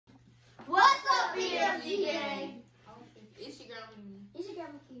What's up, BMG gang? It's your girl. It's your girl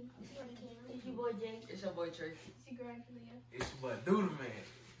McKee. It's your boy Jay. It's your boy Trey. It's your girl Kalia. It's your boy Doodle Man.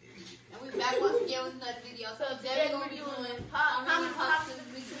 And we back once again with another video. So today we're gonna be doing how many popsicles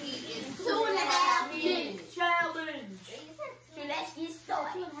we can eat in 2.5 minutes challenge. So let's get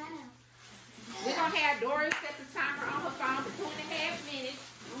started. We're gonna have Doris set the timer on her phone for 2.5 minutes.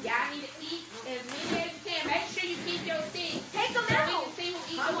 Y'all need to eat as many as you can. Make sure you keep your sticks. Take them So we out. can see who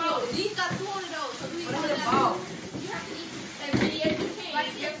eats the Come on, most. these got 2 of those. So we You gonna have to eat as many as you can.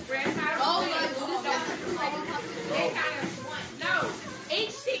 Just spread them out. Oh, They like kind of one. No,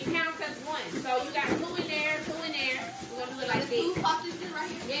 each stick counts as one. So you got 2 in there, 2 in there. We're gonna do it like this. 2 popsicles right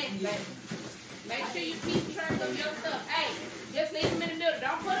here. Yes, baby. Make sure you keep track of your stuff. Hey, just leave them in the middle.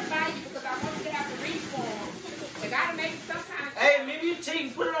 Don't put them by you because I want you to have to reach for them. You gotta make it sometimes. Hey, maybe you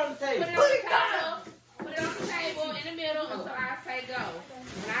cheating. Put it on the table. Put it on the table. Put it on the table in the middle until I say go.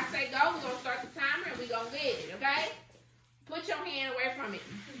 When I say go, we're gonna start the timer and we're gonna get it, okay? Put your hand away from it.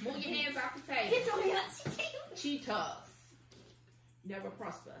 Move your hands off the table. Get your hands. Cheetahs. Never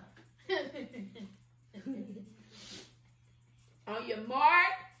prosper. On your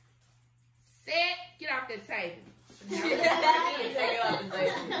mark, set, get off the table. Take it off the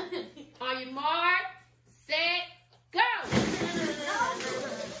table. On your mark, set, go.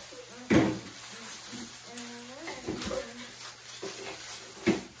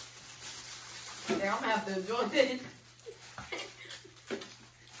 I'm gonna have to enjoy this.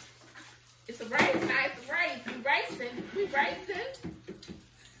 It's a race, now it's a race. We racing. We racing.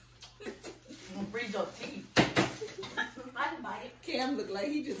 I'm gonna freeze your teeth. I can bite it. Cam look like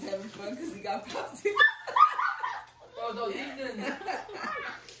he just having fun because he got popsicles. Bro, those teeth didn't.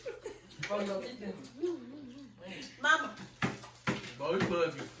 Bro, those teeth didn't. Mama. Boy, you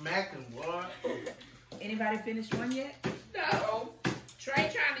better be smacking, boy. Anybody finished one yet? No.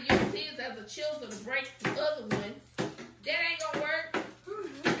 Trey trying to use his as a chisel to break the other one. That ain't gonna work.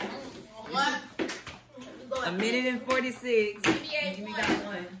 What? 1 minute and 46. Give me a Give me one. that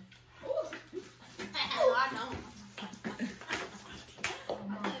one. Oh, I know. Oh,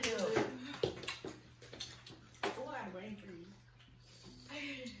 I got brain freeze.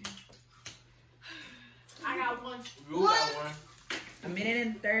 I got one. You got one. 1 minute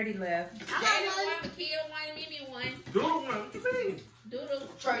and 30 left. Jada one, Makia one, Mimi one. Doodle Man, what you mean? Doodle.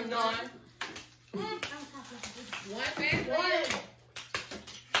 Trey none. One fast one.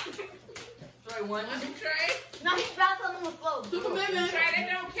 Trey one. One from Trey. No, he dropped something on the floor. Super Trey, that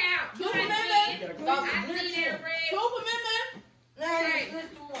don't count. You ain't see it. I see that red. Trey,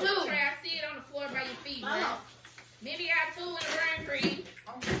 Trey, I see it on the floor by your feet, man. Mimi got 2 in the brain freeze.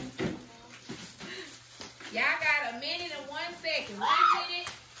 Y'all got 1 minute and 1 second. 1 minute.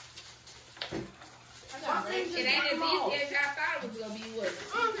 It ain't as easy as y'all thought it was gonna be, was it?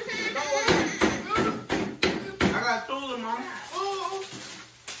 I got 2 of them, Mom.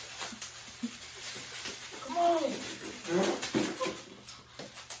 Come on.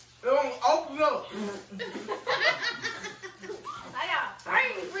 It won't open up. I got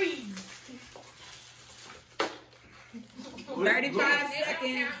brain freeze. 35 That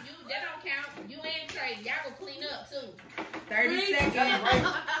seconds. don't count. You and Trey, y'all go clean up too. 30 seconds.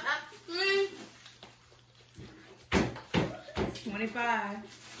 25.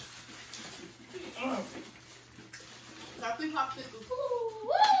 Got 3 popsicles.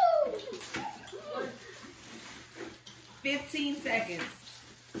 15 seconds.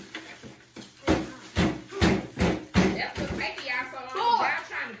 That's what's making y'all so long. Y'all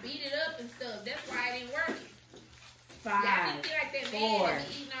trying to beat it up and stuff. That's why it ain't working. Y'all 5, just feel like that 4, man that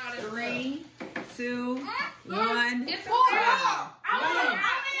be eating all that 3, 2, 1. It's a Stop. wrap. It's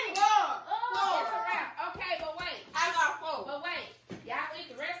a wrap. Okay, but wait. I got 4. But wait. Y'all eat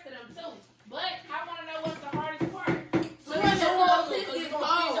the rest of them too. But I want to know what's the hardest part. So you get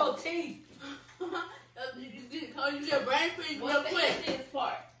Freeze your teeth. You get brain freeze real What's the quick. easiest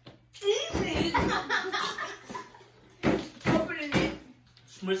part? Opening it.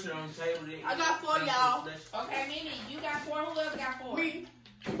 Smush it on the table. Then. I got 4, y'all. Okay, Mimi, you got 4. Who else got 4? Me.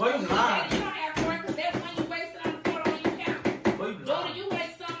 Boy, you You lying. don't have 4 because that's when you wasted on the floor when you count. Boy, you Doodle, lying. you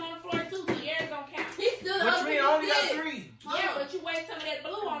waste some on the floor too, so yours don't count. He still What you mean? I only got 3. Yeah, but you waste some of that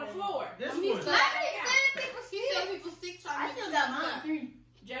blue on the floor. This He one. still people stick I trying to still make got you mine. count. 3.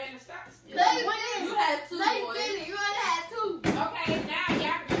 Jada, stop. You had 2, boy. You only had 2. Okay, now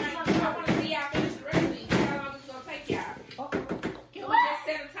y'all can try. I want to see y'all finish the rest of these. How long it's gonna take y'all? Can we just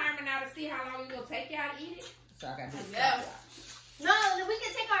set a timer now to see how long it's gonna take y'all to eat it? So I got this. Yeah. No, we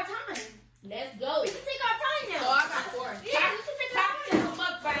can take our time. Let's go. We can take our time So now. I got 4. Yeah, we can take our time. Popsicle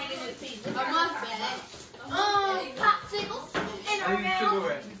mukbang in this piece. A mukbang. Popsicles and it I need now.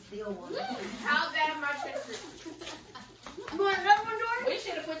 cigarette. How's that in my picture? You want another one, Dory? We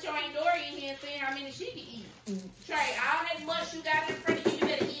should have put your Aunt Dory in here and seen how many she can eat. Trey, all that mush you got in front of you, you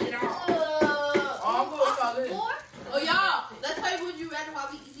better eat it all. I'm good about this. Four? Oh, y'all, let's play Would You Rather while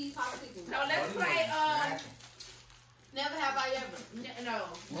we eat these popsicles. No, let's play, Never have I ever.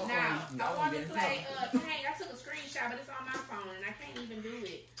 no. Now, I want to play, dang, I took a screenshot, but it's on my phone, and I can't even do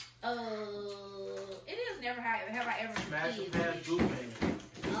it. It is never have I ever Smash eaten. the pass, blue man.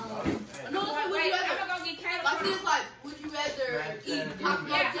 No, it's like, would Wait, you rather? I'm gonna go get Caleb. Like this, like, would you rather eat Yeah,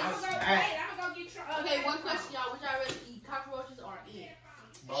 cockroaches? I'm gonna go get Okay, one question, y'all. Would y'all rather eat cockroaches or ants?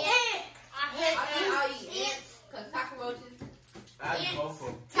 Yeah. I think I'll eat ants, because cockroaches. I eat both of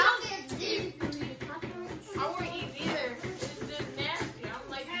them. Tell them this. I wouldn't eat either. It's just nasty. I don't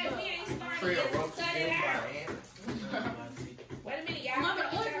like Hey, we ain't started Trey, yet. a roast Cut it chicken out. by ant. Wait a minute, y'all. Remember,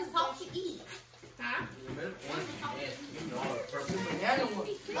 orange is hard to eat. Huh? You know, purple Banana one.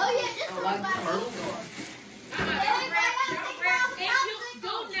 Oh, yeah, this I one's like by purple. Don't grab. If you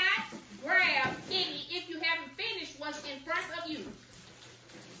do not grab any if you haven't finished what's in front of you.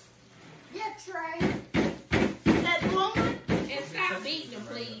 Yeah, Trey. That blue one? And stop beating them,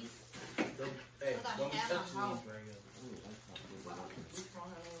 please. Hey, don't be touching these right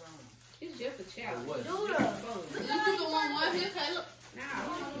It's just a challenge. What? Dude. You took one here, Caleb.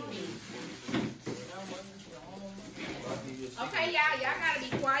 Okay, y'all gotta be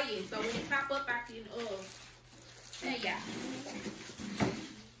quiet. So when it pop up, I can hey y'all.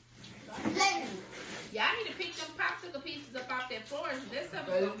 Y'all need to pick them popsicle pieces up off that floor. There's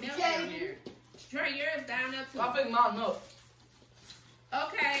something gonna melt down there. Trey, yours down there too. I think mine up.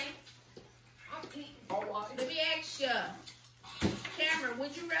 Okay. Let me ask you, Cameron,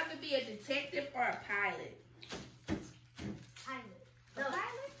 would you rather be a detective or a pilot? Pilot. The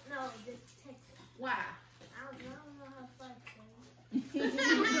pilot? No, detective. Why? I don't know how fun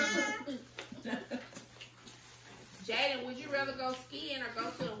Jaden, would you rather go skiing or go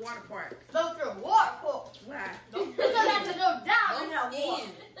to the water park? Go to a water park. Why? You don't have to go down in that water.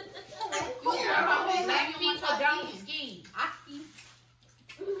 Black people don't ski. I ski.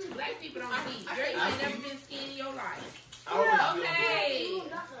 Black people don't ski. Girl, you ain't never been skiing in your life. Okay.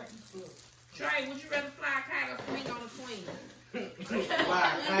 Trey, would you rather fly a kite or swing on a swing?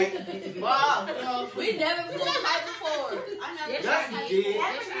 Wow. We never flew a kite before. I never Yes, Yes, I you did. did.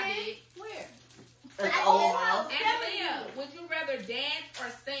 Yes, I did. Where? At the old house. Andrea, would you rather dance or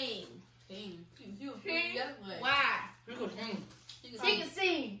sing? Sing. Why? You can sing. She can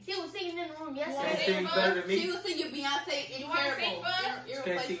sing. She was singing in the room You wanna yesterday. Can't sing better than She me. was singing Beyonce You wanna sing Incredible. for us?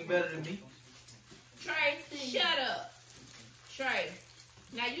 Can't sing better than me. Trey, shut up. Trey,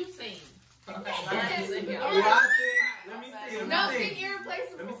 now you sing. Oh, I sing. Let me see. No, Let me sing sing. Let me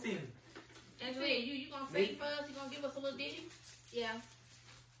irreplaceable. sing. Andrea, you gonna sing for us? You gonna give us a little ditty? Yeah.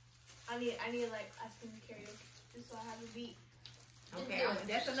 I need like ice cream karaoke just so I have a beat. Okay,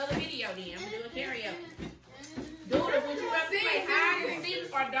 that's another video then. I'm gonna do a karaoke. Dude, would you rather play hide and seek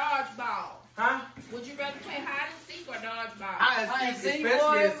or dodgeball? Huh? Would you rather play hide and seek or dodgeball? I sing,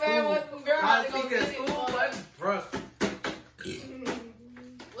 especially at school. I sing at school. That's rough.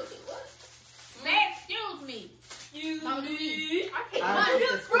 Say, excuse me. I I can't. sing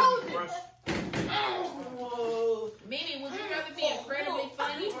at school. Rough. Mimi, would you rather be incredibly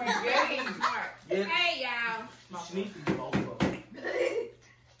funny or incredibly smart? Yes. Hey, y'all. She needs to be both of them.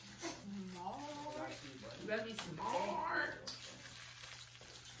 You rather be smart?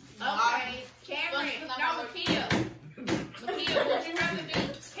 Okay, Cameron. No, Makia. Makia, would you rather be?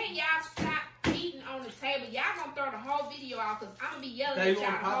 Can y'all stop eating on the table? Y'all gonna throw the whole video out because I'm gonna be yelling Now at you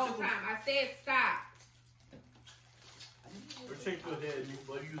y'all want the whole popsicle? time. I said stop. Shake your head, you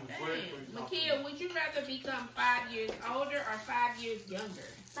boy. You Dang. work for Makia, would you rather become 5 years older or 5 years younger?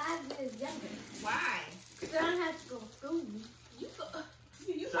 5 years younger. Why? So I don't have to go to school.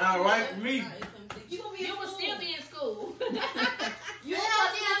 Sound right for me. You gonna be You would still be in school. You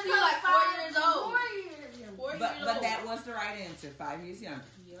supposed to be like 4 years old. 4 years younger. 4 years But old. that was the right answer. 5 years younger.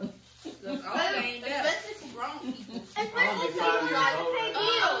 Okay, better. Especially for grown people. Especially if you 5 years like to old. pay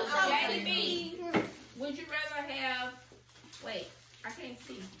Jackie bills. B, would you rather have, wait, I can't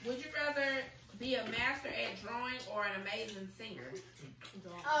see. Would you rather be a master at drawing or an amazing singer?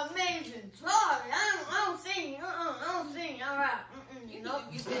 Amazing. Sorry, I don't sing. I don't sing. All right. Nope.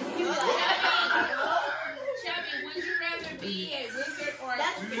 Chubby, would you rather be a wizard or a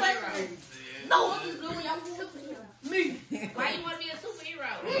That's the superhero? question. No, what is doing? Y'all superhero. Me. Why you want to be a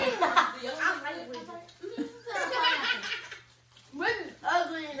superhero? I'm like women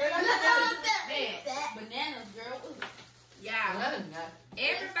ugly and they don't Bananas, girl. Yeah.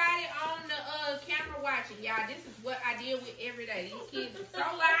 Everybody on the camera watching, y'all, this is what I deal with every day. These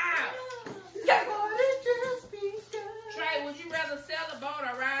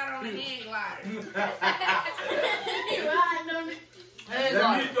riding on it. Hands Let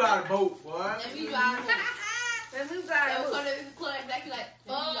on me it. drive the boat, boy. Let me drive. Let me So drive. come to the club back, you like,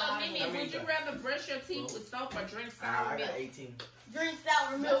 Mimi, would you rather brush your teeth with soap or drink sour I milk? got 18. Drink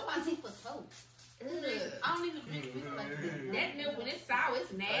sour milk. milk. My teeth was soap. I don't even drink milk like that. That milk, when it's sour,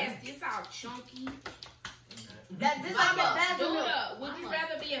 it's nasty. It's all chunky. That this like Mama, that milk. Duda, would you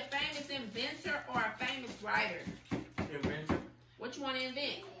rather be a famous inventor or a famous writer? What you want to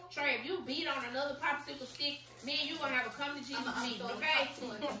invent? Trey, if you beat on another popsicle stick, me and you gonna have a come to Jesus meeting, okay?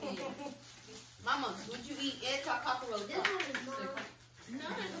 Mama, would you eat egg or cockroach? This one is mine. No,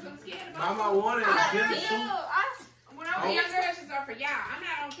 because I'm scared about Mama wanted a dinner soup. When I was younger, questions are for y'all. I'm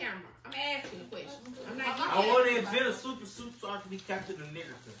not on camera. I'm asking the question. I'm not I giving wanted a dinner super soup so I could be captured in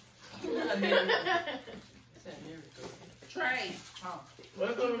nigger. Trey,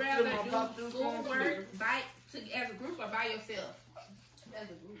 would you rather do schoolwork as a group or by yourself? As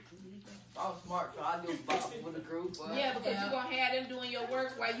a group. I'm smart, so I do about with a group. But Yeah, because you're going to have them doing your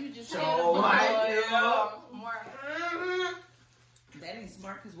work while you just So, That ain't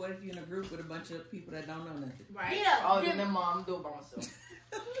smart, because what if you're in a group with a bunch of people that don't know nothing? Right? Yeah. oh, then never mind, I'm doing it by myself.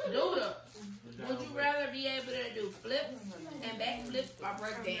 Duda, would you rather be able to do flips and back flips or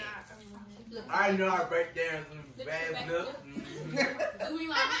break dance? I know I break dance and bad flip. Do we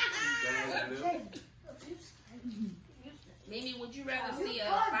like Bad flip. Mimi, would you rather see a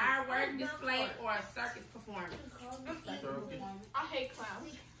firework display or a circus performance? I hate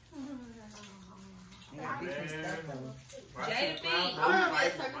clowns. Jada B,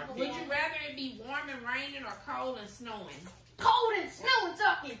 would you rather it be warm and raining or cold and snowing? Cold and snow and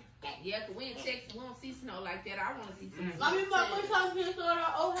talking. Yeah, because we in Texas, we don't see snow like that. I want to see some I snow. mean, my first time we saw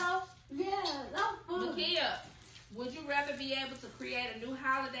our old house. Yeah, that was fun. Makia, would you rather be able to create a new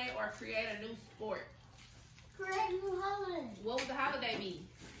holiday or create a new sport? Create a new holiday. What would the holiday be?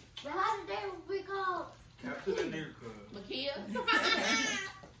 The holiday will be called. Captured in nigger club. Makia?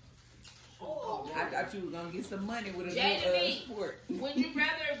 I thought you were going to get some money with a Jada new B, sport. would you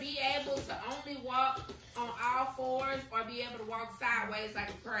rather be able to only walk on all fours or be able to walk sideways like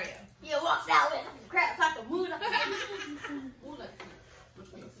a crab? Yeah, walk that way like a crap, like a moon. Sideways.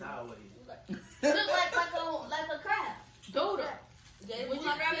 Look like a crab. Duda, would you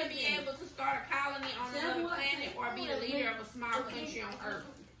rather be able to start a colony on another planet or be the leader of a small country on Earth?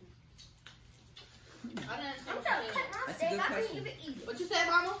 I didn't I'm trying to cut my That's a steak. good I can't question. even eat it. What you say,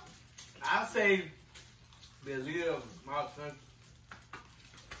 Mama? I say the leader of my country.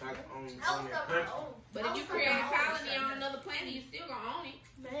 Like on their country. But if you create a colony on another planet, you still gonna own it.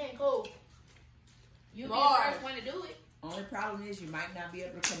 Man, cool. You'll be the Mars. first one to do it. Only problem is you might not be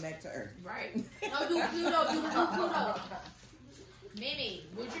able to come back to Earth. Right. No, do Pluto. Mimi,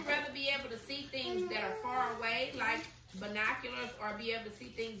 would you rather be able to see things that are far away, like binoculars, or be able to see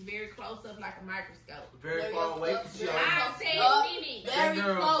things very close up, like a microscope? Very far away. I said Up. Mimi. Very That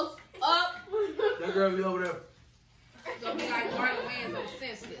girl. close. Up. That girl be over there. It's gonna be like Marlon Wayans on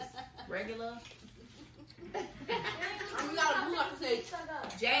Senseless. Regular. We gotta do like I say. Jada,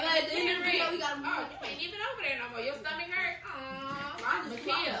 Okay, then Henry. we gotta move. Oh, you ain't even over there no more. Your stomach hurt? Aww.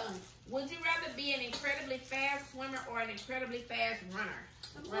 Makia, would you rather be an incredibly fast swimmer or an incredibly fast runner?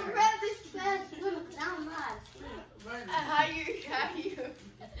 I'm ready to fast swim because I'm not. How you?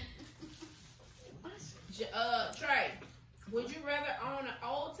 Trey, would you rather own an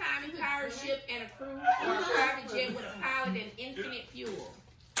old-timey pirate ship and a crew or a private jet with a pilot and infinite fuel?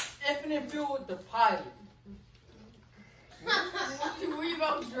 Infinite fuel with the pilot. Where you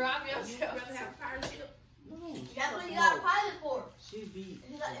gonna drive Would you yourself? rather have a pirate ship? That's what you got a pilot for. She be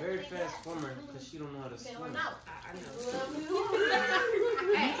a very fast swimmer because she don't know how to Okay, swim. or no. I know.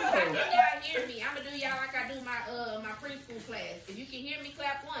 Hey, can y'all hear me? I'm gonna do y'all like I do my preschool class. If you can hear me,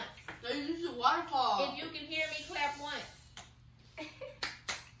 clap once. No, you use a waterfall. If you can hear me, clap once.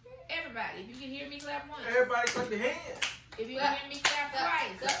 Everybody, if you can hear me, clap once. Everybody clap their hands. If you can hear me, clap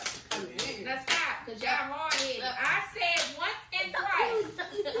twice. Now stop, because y'all hard-headed. I said once and twice.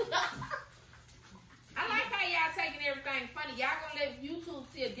 I like how y'all taking everything funny. Y'all gonna let YouTube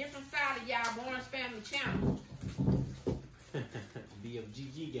see a different side of y'all Barnes Family Channel.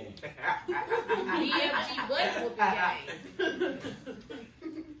 BFGG game. BFG butt whooping game.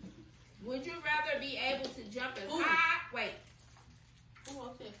 Would you rather be able to jump as high? Wait,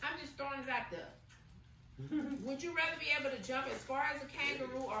 I'm just throwing it out there. Would you rather be able to jump as far as a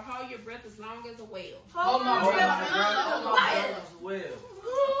kangaroo or hold your breath as long as a whale? Hold my breath. As well.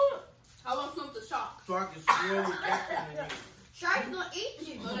 I want some to shark. So I can swim with captain in it. Shark's gonna eat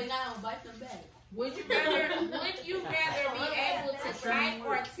you. So they not gonna bite them back. Would you rather be able to type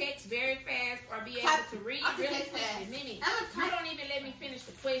or text very fast or or be able to read I can really text that. quickly? Mimi, I'm a you don't even let me finish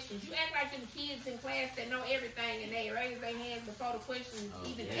the questions. You act like them kids in class that know everything and they raise their hands before the questions Oh,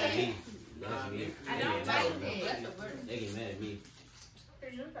 even that's asked. me. That's me. I don't like that. That's the word. They get mad at me.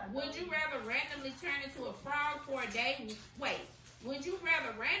 Would you rather randomly turn into a frog for a day? Wait. Would you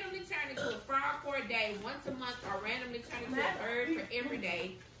rather randomly turn into a frog for a day once a month or randomly turn into a bird for every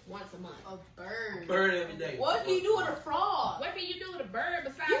day once a month? A bird. Bird every day. What can you do with a frog? What can you do with a bird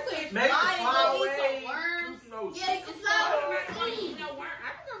besides You catch can Make fly the and fly go eat away. some worms. Yeah, you can I'm fly. not gonna eat no worm. I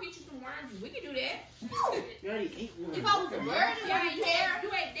can go get you some worms. We can do that. You already ate one. If I was a bird, Yeah, I you would care.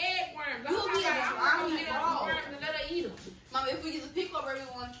 ate dead worms. You would be a I'm slimy gonna get us some frog. worms and let her eat them. Mama, if we get a pickle, baby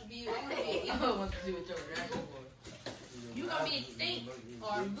wants to be, I want to be I want to see what your reaction was. You gonna be extinct.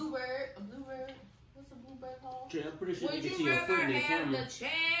 or a bluebird. A bluebird. What's a bluebird called? Trey, I'm pretty sure Would you can you see your rather foot in the have camera. the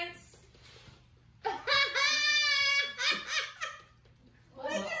chance? Would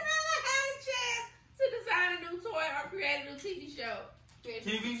you rather have a chance to design a new toy or create a new TV show?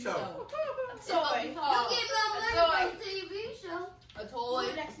 TV show. So what we You call get my money from TV show. a toy.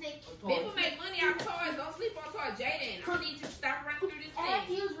 That snake. People make money off toys. Don't sleep on toys. Jaden, I need you to stop running through this I have to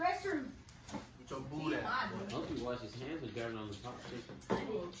thing. use restroom. With your boo at. I hope he washed his hands with dirt on the popsicle.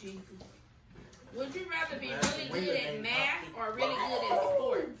 Oh, Jesus. Would you rather be really good at math or really good at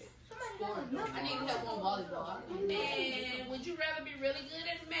sports? I need help on volleyball. And would you rather be really good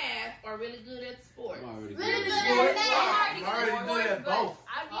at math or really good at sports? I'm already Really good. good at math. I'm already good at both.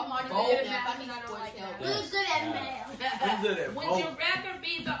 I'm already Both. good at math. I need sports help. Really good at math. I'm good at Would both. you rather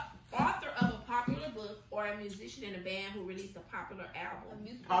be the author of a popular book or a musician in a band who released a popular album?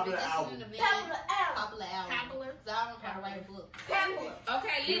 Popular album. Popular album. Popular album. Popular? 'Cause I don't know how to write a book. Popular.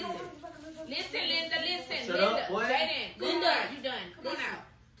 Okay, listen. Listen, Linda, listen. Shut Linda, up, boy. Jaden, come Linda. on, you done. Come on out.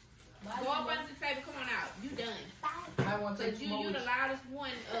 Go up under the table, come on out. You done. I want to Cause take you the loudest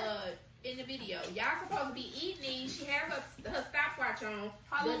one in the video. Y'all supposed to be eating these. She has her stopwatch on.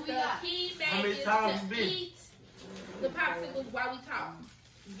 How long But we the got? key How thing many is times to you been? eat the popsicles while we talk.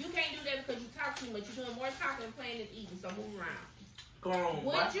 You can't do that because you talk too much. You're doing more talking and playing than eating, so move around. Come on,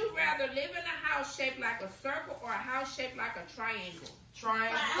 boy. Would you rather live in a house shaped like a circle or a house shaped like a triangle?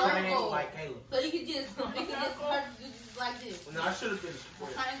 Triangle. Triangle like Caleb. So you can just, just like this. No, I should have been a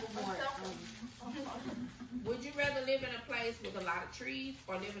square. Triangle more. Would you rather live in a place with a lot of trees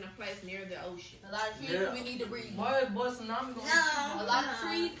or live in a place near the ocean? A lot of trees, Yeah. we need to breathe. Boy, tsunami going. A lot of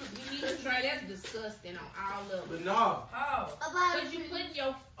trees, we need to Trey, that's disgusting on all of But them. no. How? Because you putting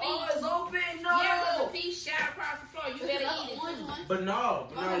your feet. Oh, it's open. No. Yeah, because the feet shot across the floor. You better eat it too. But no.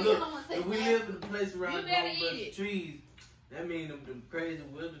 Look. If we live in a place around You better no bunch eat it. of trees, that means them crazy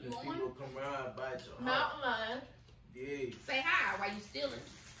wilderness You want people will come around and bite your No, heart. I'm lying. Yeah. Say hi while you stealing.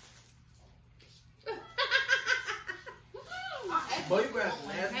 Boy, you got some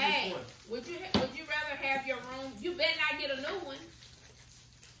nasty Hey, one. would you rather have your room? You better not get a new one.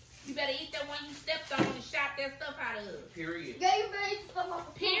 You better eat that one you stepped on and shot that stuff out of. Period. Yeah, you better eat stuff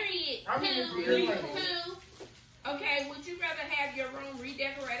off the floor. Period. I mean, it's Two. really Two. Okay, would you rather have your room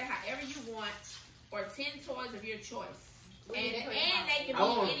redecorated however you want or 10 toys of your choice? And they can I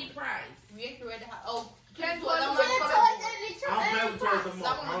want- be any price. Redecorate the house. Oh, Ten toys, toys, I'm ten like, toys, covered. and it's I don't play with toys no more.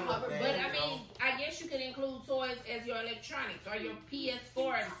 Someone I don't know covered, if But they- I mean, I guess you could include toys as your electronics or your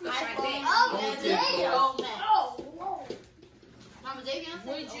PS4 and stuff like iPhone. that. Oh, Oh, yeah. yeah. Oh, whoa. Mama Davion.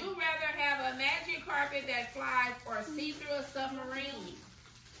 Would you rather have a magic carpet that flies or see through a submarine?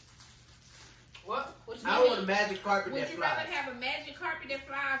 What? I want a magic carpet Would that you rather flies. have a magic carpet that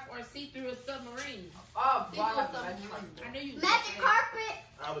flies or see through a submarine? Oh, Think boy, of something. I knew you was Magic gonna say carpet.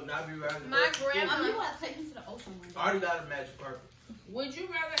 I would not be riding. My that. grandma- Mom, you want to take me to the ocean one day. I already got a magic carpet. that. Would you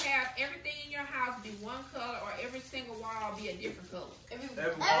rather have everything in your house be one color or every single wall be a different color? Every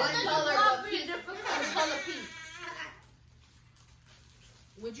Every one color. color, Color but be pink. different Color pink.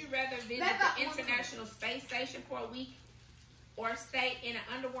 Would you rather visit Back up the one International Space Station for a week or stay in an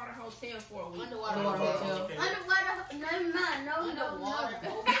underwater hotel for a week? Underwater Underwater hotel. hotel. Underwater. No, man. No, Underwater.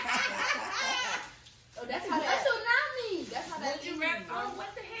 no. Oh, that's how That's that. tsunami. That's how that. Would you rather? Oh, what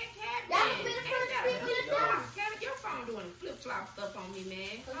the heck happened? That would be the first Kevin, week in the house. Kevin, your phone doing flip flop stuff on me,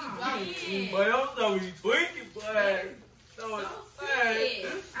 man. Cause Oh, you man. Boy, I'm so tweaking, boy. So So sad.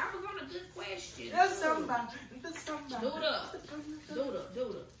 sad. I was on a good question. There's somebody. There's somebody. Duda.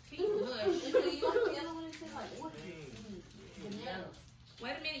 Duda. Keep it hush. You don't feel when it tastes like water. Vanilla.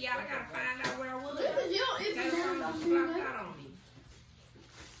 Wait a minute, y'all. I gotta find out where I was. Because you don't eat That phone bananas. just flopped out on me.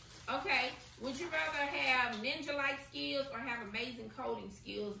 Okay. Would you rather have ninja-like skills or have amazing coding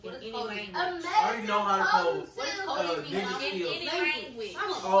skills in What is any coding? language? Amazing. I already know how to code. What is Code coding mean? ninja In skills. any language.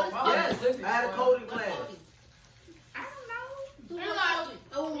 Oh, Yes, I had a coding What's class. coding? I don't know. You know,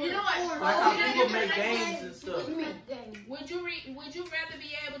 like, You know, like Like how people make games and stuff. Would you rather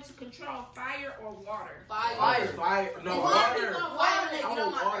be able to control fire or water? Fire. No, water. I'm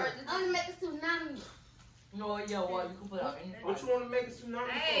gonna make a tsunami. No, yeah, well, you can put out anything. What you want to make a tsunami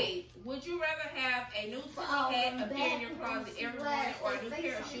Hey, would you rather have a new silly hat appear in your closet every morning or a new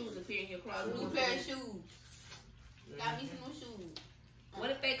pair of shoes appear in your closet? New pair of shoes. Got me some new shoes. What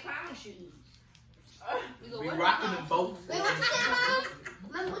if they clown shoes? We for? go We what rocking them both. Wait, what you said,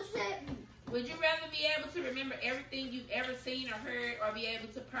 Mom? Mom, what you said? Would you rather be able to remember everything you've ever seen or heard, or be able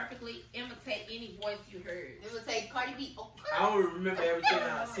to perfectly imitate any voice you heard? It would take Cardi B. Oh. I don't remember everything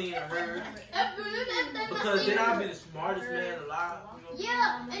I've seen or heard. Because then I'll be the smartest man alive. You know?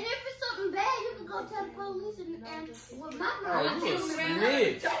 Yeah, and if it's something bad, you can go tell the police and with my Oh, mom. you a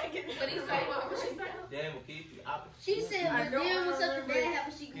snitch. What he say? What she say? Damn, will keep you out. She said when then when something bad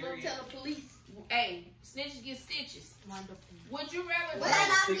happens, she can go tell the police. Hey, snitches get stitches. Wonderful. Would you rather? Well,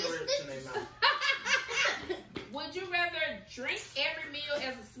 I get Cigarettes in their mouth. Would you rather drink every meal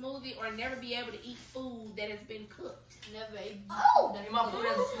as a smoothie or never be able to eat food that has been cooked? Never ate. Oh! You my food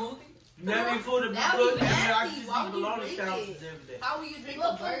as a smoothie? Never eat food to be That good. would I be nasty. just eat Why would you bologna drink sandwiches it? every day. How will you drink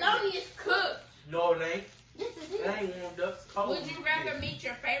Well, a burger? bologna is cooked. Cooked. No, it ain't. This is It it. ain't warmed up. It's cold. Would you rather meet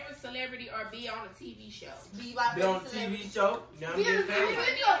your favorite celebrity or be on a TV show? Be my Be on a favorite celebrity. TV show. Now I'm getting I paid. want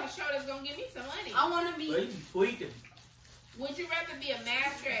to be on a show that's gonna give me some money. I want to Well, be. you be tweaking. Would you rather be a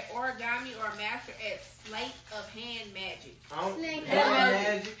master at origami or a master at sleight of hand magic? I don't Snake. hand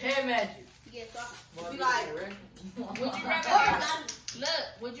magic. Hand magic. Yes, I Well, be like. Would you rather have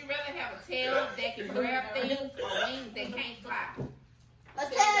would you rather have a tail that can grab things or wings that can't fly? A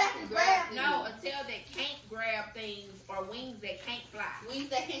tail that can grab. No, a tail that can't grab things or wings that can't fly. Wings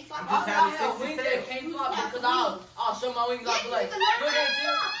that can't fly. Just I have a have sexy wings tail. that can't fly because I'll show my wings. I'll be like, look at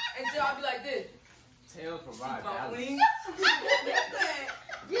it, until I'll be like this. Tail provide My balance. wings.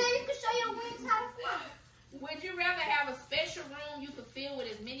 Yeah, you can show your wings how to fly. Would you rather have a special room you could fill with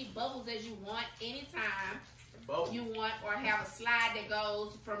as many bubbles as you want anytime Both. you want, or have a slide that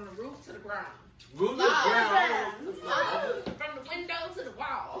goes from the roof to the ground? Roof to the ground. From the window to the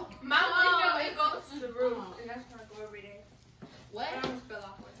wall. My window, it goes to the roof, and that's when I go every day. What? I almost fell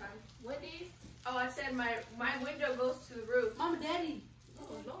off one time. What did? Oh, I said my window goes to the roof. Mama, daddy. Oh,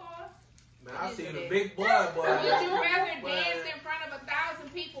 Lord. Man, I seen a big boy. Would you rather Boy. dance in front of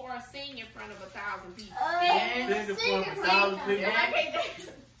 1,000 people or sing in front of 1,000 people? Sing in front of 1,000 people. I can't dance.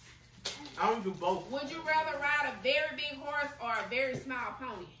 I don't do both. Would you rather ride a very big horse or a very small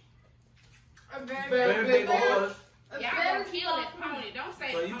pony? A very, Very big horse. Y'all gonna kill that pony. Don't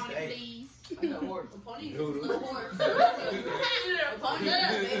say So you pony, say- please. A pony is a Noodle. little horse. A pony is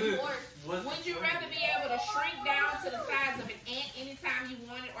a baby horse. Would you rather be able to shrink down to the size of an ant anytime you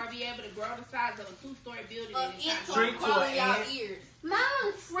wanted, or be able to grow the size of a 2-story building anytime? Shrink to crawling an y'all ant. ears.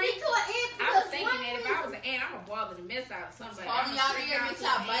 Mom, free to an ant. I was thinking that if I was an ant, I'm gonna bother the mess out of somebody. Crawling y'all ears, make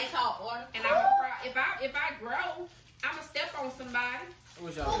y'all bite y'all order. And if I grow, I'm gonna step on somebody. I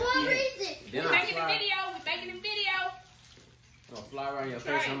wish For I what was reason? Then We're I'll making a fly. video. We're making a video. I'll fly around your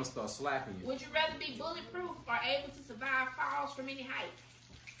face and I'm gonna start slapping you. Would you rather be bulletproof or able to survive falls from any height?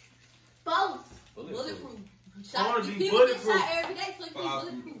 Both. Bulletproof. I wanna be People get bulletproof. shot every day, so you be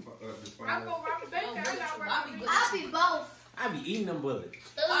bulletproof. I'll go Robert Baker. I got Robert Baker. I'll be both. I be eating them bullets.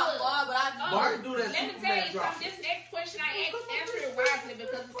 Oh, but I Mark do that Let me tell Superman you drop. something. This next question I asked, answer it wisely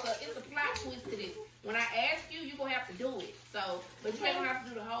because it's a plot twist to this. When I ask you, you're gonna have to do it. So, but you ain't gonna have to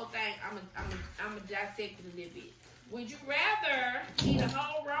do the whole thing. I'm gonna dissect it a little bit. Would you rather eat a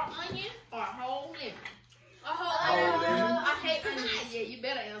whole raw onion or a whole lemon? I hate onions. Yeah, you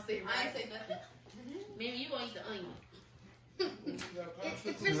better answer it ain't right. say nothing. Maybe you gonna eat the onion. If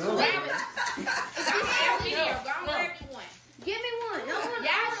it's No. sweet, Grab it. Go grab video. Go and grab me one. give me one. Y'all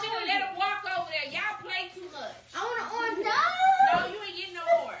should have let him walk over there. Y'all play too much. I want an orange. No, you ain't getting no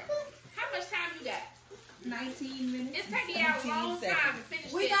more. How much time you got? 19 minutes. It's taking y'all a long 19 time to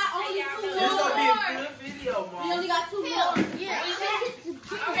finish We this. got Say only y'all 2 done. This more. gonna be a good video, We only Mom. got 2 more. Yeah.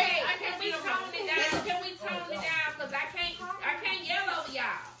 Okay, can we tone it down? Can we tone it down? Cause I can't yell over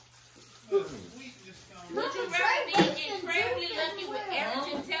y'all. Would you rather be incredibly lucky with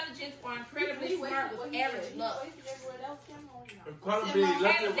average intelligence or incredibly smart with average luck? Incredibly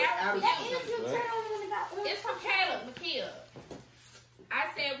lucky with average. That is your turn when it got orange. It's for Caleb McKeel. I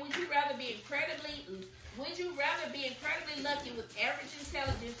said, would you rather be incredibly lucky with average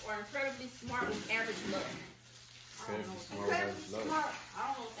intelligence or incredibly smart with average luck? Incredibly smart. I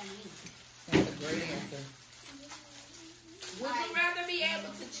don't know what that means. That's a great answer. Would you rather be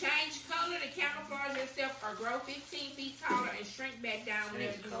able to change color to camouflage yourself or grow 15 feet taller and shrink back down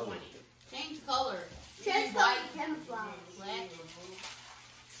whenever you want it? Change color. Change White. color, camouflage. Black.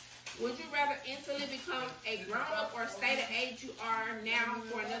 Would you rather instantly become a grown-up or stay the age you are now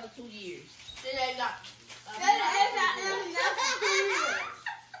for another 2 years?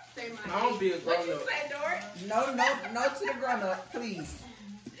 I don't be a What grown you up. say, Dory? No to the grown up, please.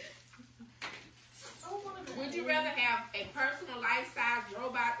 Would you rather have a personal life-size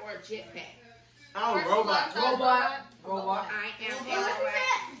robot or a jetpack? I'm a robot. Robot. I am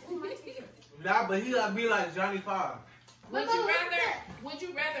a robot. Nah, but he gotta be like Johnny Five. Would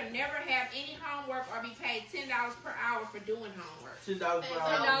you rather never have any homework or be paid $10 per hour for doing homework? $10 per $10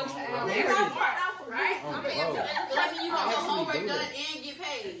 hour. per hour. That's smart, right? Oh, That means you I get your actually homework do done that. and get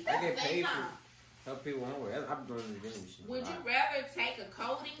paid. I get Same paid time. for help people homework. I'm doing the vending machine. Would you rather take a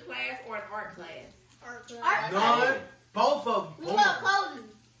coding class or an art class? None. Both of them.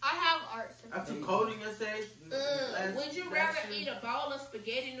 I have art. I took coding essays. Would you rather eat a bowl of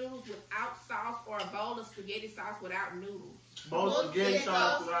spaghetti noodles without sauce or a bowl of spaghetti sauce without noodles? Both spaghetti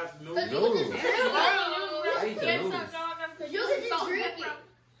sauce without noodles. Noodles. I eat the noodles. You can just drink it.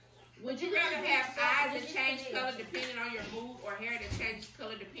 Would you rather have eyes that change color depending on your mood or hair that changes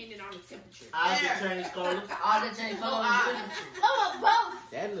color depending on the temperature? I can change colors. All the change color.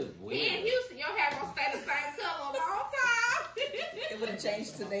 That looks In weird. Houston, your hair gonna stay the same color all the time. It would have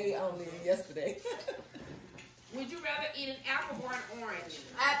changed today only than yesterday. Would you rather eat an apple or an orange?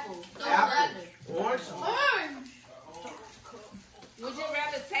 Apple. Apple. Orange. Would you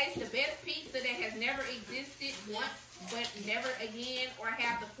rather taste the best pizza that has never existed once but never again, or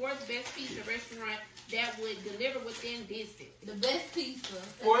have the fourth best pizza restaurant that would deliver within distance? The best pizza.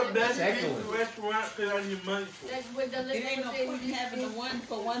 For best Second pizza one. restaurant, cause I need money for. It ain't no point in having the one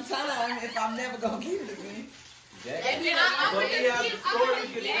for one time if I'm never gonna get it again. That, But he has a store you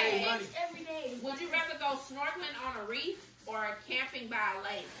can save money. Every day. Would you rather go snorkeling on a reef or camping by a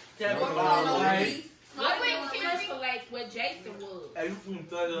lake? Camping What by about a lake. What if Crystal Lake with Jason would? Hey, you from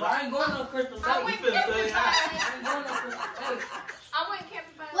Thug But I ain't going no Crystal You Lake. finna study high. I ain't going no Crystal Lake. I went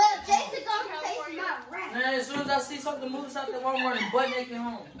camping by Well, Jason gonna taste my rat. Man, as soon as I see something moves out there, I'm running butt naked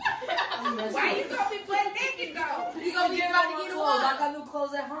home. Why you gonna be butt naked though? You gonna get ready to get clothes? I got new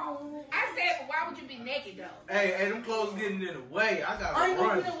clothes at home. I said, but why would you be naked though? Hey, them clothes getting in the way. I I gotta ain't gonna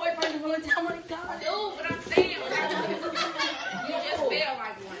run. get away from you one time when it comes. Dude, but I'm saying, you just feel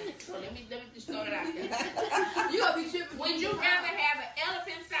like one. So let me just throw that out there. You gonna be tripping. Would you rather have an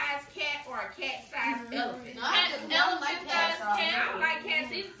elephant-sized cat or a cat-sized elephant? No, I don't like that. I don't like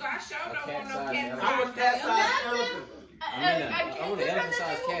cats either, so I sure don't want no cat-sized cat-sized I'm a cat-sized elephant. I want an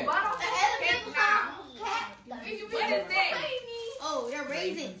elephant-sized cat. What is that? Oh, they're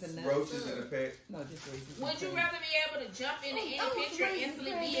raisins. Roaches in a pet. No, just raisins. Would you rather be able to jump into any picture and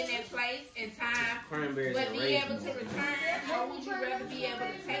instantly be in that place and time, Cranberries but and be able raisins. to return, or would you rather be able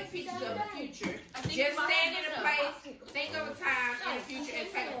to take pictures of the future? Just stand in a place, think of a time in the future, and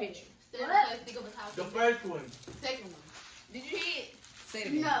take a picture. The first one. Second one. Did you hear it? Say it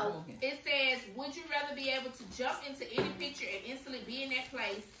again. No. It says, would you rather be able to jump into any picture and instantly be in that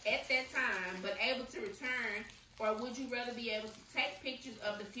place at that time, but able to return, or would you rather be able to take pictures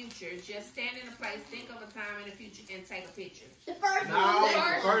of the future, just stand in a place, think of a time in the future, and take a picture? The first No, one.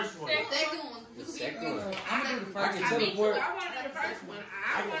 the first one. Second one. The second one. I'm gonna do the I first can I one. tell mean, before- I want to do the first one.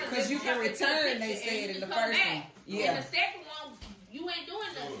 I want to Because you can return, they said in the first one. In Yeah. the second one, you ain't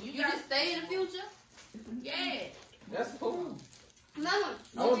doing nothing. You You got just stay in the future? yeah. That's cool. Mama.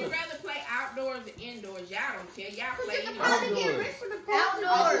 Would you rather play outdoors or indoors? Y'all don't care. Y'all play Outdoors.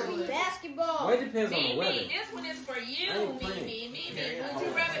 Outdoors. Basketball. Well, it depends on the Me, weather. this one is for you. I ain't Me. playing. Would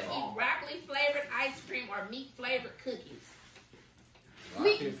you rather eat broccoli flavored ice cream or meat flavored cookies?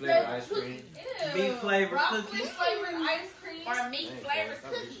 Broccoli flavored ice cream. Beef flavored Broccoli cookies. flavored ice cream. Or meat flavored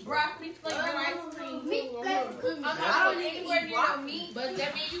cookies? Broccoli flavored ice cream. Meat flavored cookies. I'm not going anywhere near no meat. But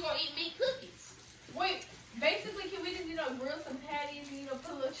that means you gonna eat meat cookies. Wait, basically, can we just, grill some patties and,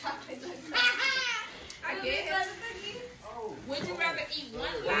 put a little chocolate? I guess. Would you rather eat one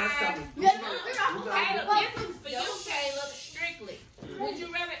Well, let's stop live? it. Caleb, this is for you, Caleb, strictly. Would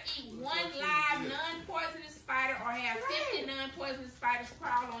you rather eat one live non-poisonous spider or have 50 non-poisonous spiders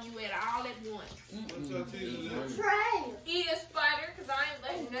crawl on you at all at once? Tray. Eat a spider, because I ain't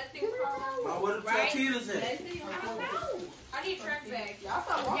letting nothing crawl. What the Right? tortillas at? I don't know. I need track bags. Y'all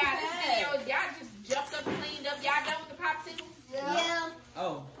start Yeah, walking this video, y'all just jumped up, cleaned up. Y'all done with the popsicle? Yeah.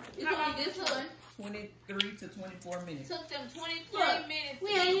 Oh, You can eat this one. 23 to 24 minutes. Took them 23 Look, minutes. We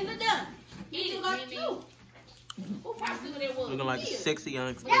ain't even done. Eat it, got Mimi. two. Who popsicle that was? Looking like a Yeah. sexy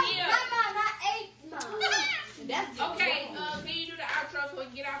young. Yeah. Not 8. That's Okay, can you do the outro so we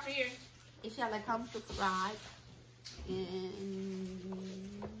can get out of here? If y'all like, comment, subscribe, and